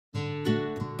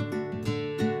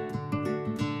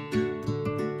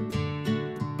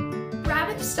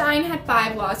Ravenstein had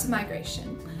 5 laws of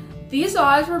migration. These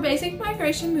laws were basic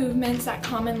migration movements that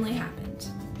commonly happened.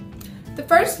 The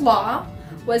first law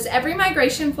was every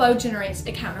migration flow generates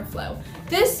a counterflow.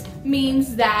 This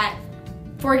means that,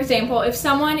 for example, if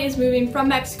someone is moving from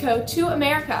Mexico to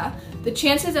America, the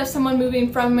chances of someone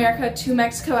moving from America to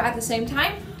Mexico at the same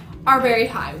time are very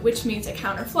high, which means a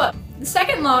counterflow. The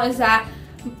second law is that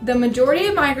the majority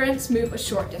of migrants move a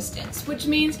short distance, which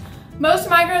means most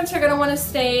migrants are going to want to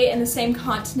stay in the same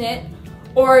continent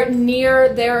or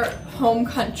near their home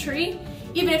country,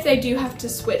 even if they do have to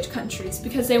switch countries,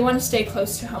 because they want to stay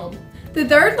close to home. The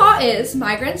third law is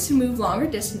migrants who move longer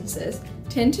distances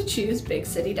tend to choose big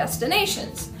city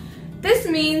destinations. This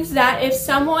means that if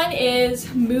someone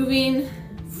is moving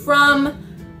from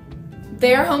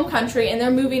their home country and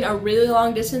they're moving a really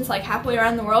long distance, like halfway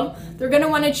around the world, they're going to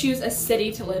want to choose a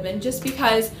city to live in just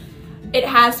because it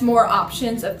has more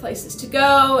options of places to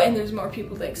go and there's more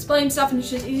people to explain stuff, and it's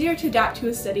just easier to adapt to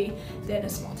a city than a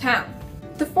small town.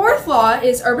 The fourth law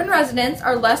is urban residents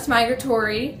are less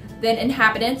migratory than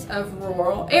inhabitants of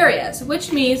rural areas,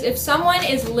 which means if someone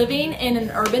is living in an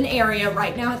urban area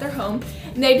right now at their home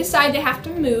and they decide they have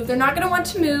to move, they're not going to want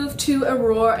to move to a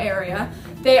rural area.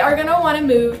 They are going to want to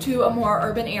move to a more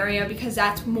urban area because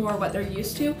that's more what they're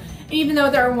used to. And even though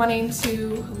they're wanting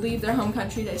to leave their home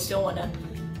country, they still want to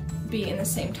be in the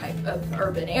same type of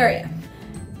urban area.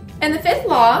 And the fifth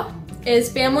law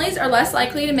is families are less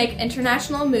likely to make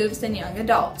international moves than young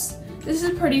adults. This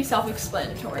is pretty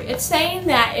self-explanatory. It's saying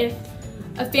that if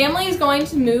a family is going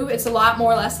to move, it's a lot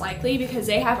more less likely because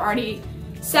they have already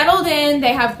settled in,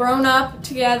 they have grown up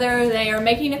together, they are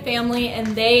making a family, and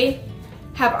they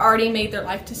have already made their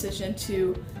life decision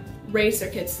to raise their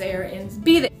kids there and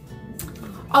be there.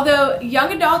 Although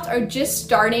young adults are just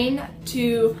starting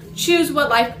to choose what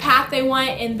life path they want,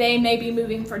 and they may be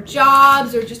moving for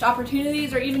jobs or just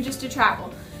opportunities or even just to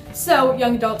travel. So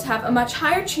young adults have a much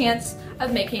higher chance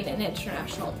of making an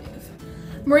international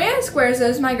move. Maria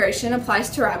Esquerzo's migration applies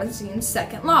to Ravenstein's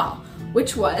second law,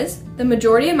 which was the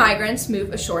majority of migrants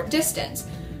move a short distance.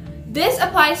 This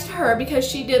applies to her because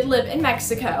she did live in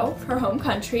Mexico, her home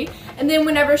country, and then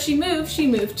whenever she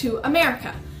moved to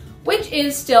America, which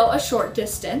is still a short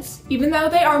distance. Even though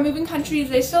they are moving countries,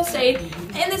 they still stayed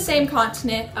in the same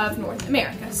continent of North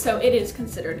America, so it is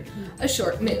considered a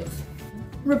short move.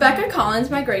 Rebecca Collins'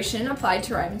 migration applied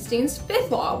to Ravenstein's fifth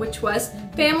law, which was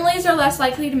families are less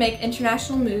likely to make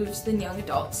international moves than young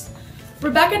adults.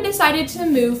 Rebecca decided to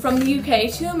move from the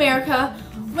UK to America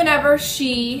whenever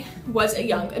she was a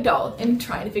young adult and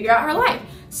trying to figure out her life.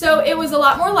 So it was a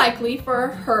lot more likely for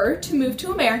her to move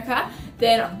to America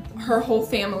than her whole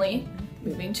family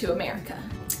moving to America.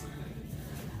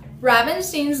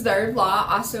 Ravenstein's third law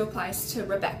also applies to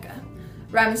Rebecca.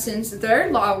 Ravenstein's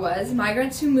third law was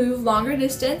migrants who move longer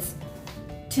distance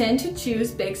tend to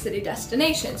choose big city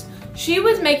destinations. She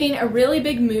was making a really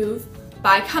big move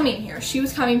by coming here. She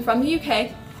was coming from the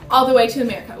UK all the way to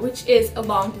America, which is a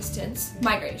long distance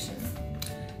migration.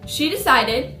 She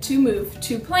decided to move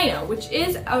to Plano, which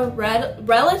is a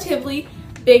relatively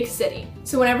big city.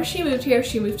 So whenever she moved here,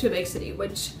 she moved to a big city,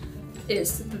 which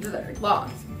is the third law.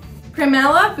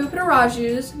 Pramila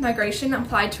Bupataraju's migration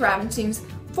applied to Ravenstein's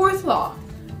fourth law,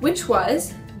 which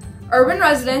was urban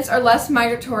residents are less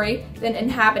migratory than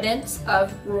inhabitants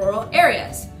of rural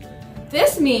areas.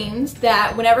 This means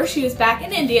that whenever she was back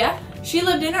in India, she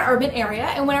lived in an urban area,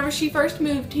 and whenever she first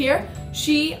moved here,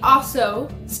 she also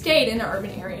stayed in an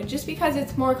urban area just because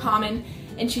it's more common,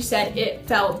 and she said it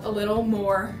felt a little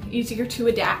more easier to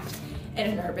adapt in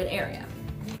an urban area.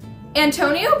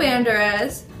 Antonio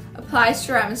Banderas applies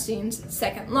to Ravenstein's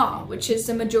second law, which is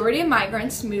the majority of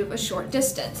migrants move a short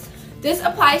distance. This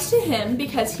applies to him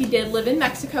because he did live in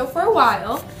Mexico for a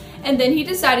while, and then he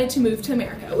decided to move to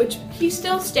America, which he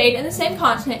still stayed in the same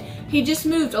continent, he just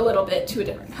moved a little bit to a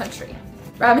different country.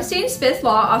 Ravenstein's fifth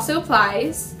law also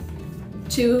applies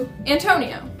to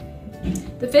Antonio.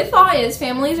 The fifth law is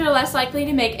families are less likely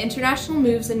to make international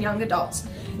moves than young adults.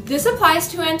 This applies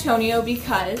to Antonio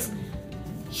because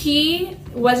he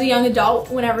was a young adult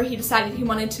whenever he decided he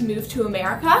wanted to move to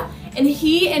America, and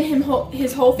he and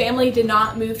his whole family did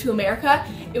not move to America.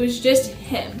 It was just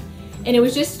him. And it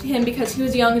was just him because he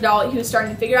was a young adult, he was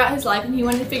starting to figure out his life, and he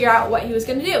wanted to figure out what he was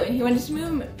going to do, and he wanted to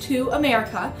move to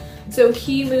America, so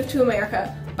he moved to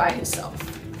America by himself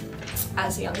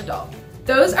as a young adult.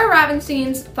 Those are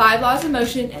Ravenstein's 5 laws of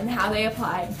motion and how they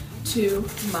apply to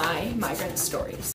my migrant stories.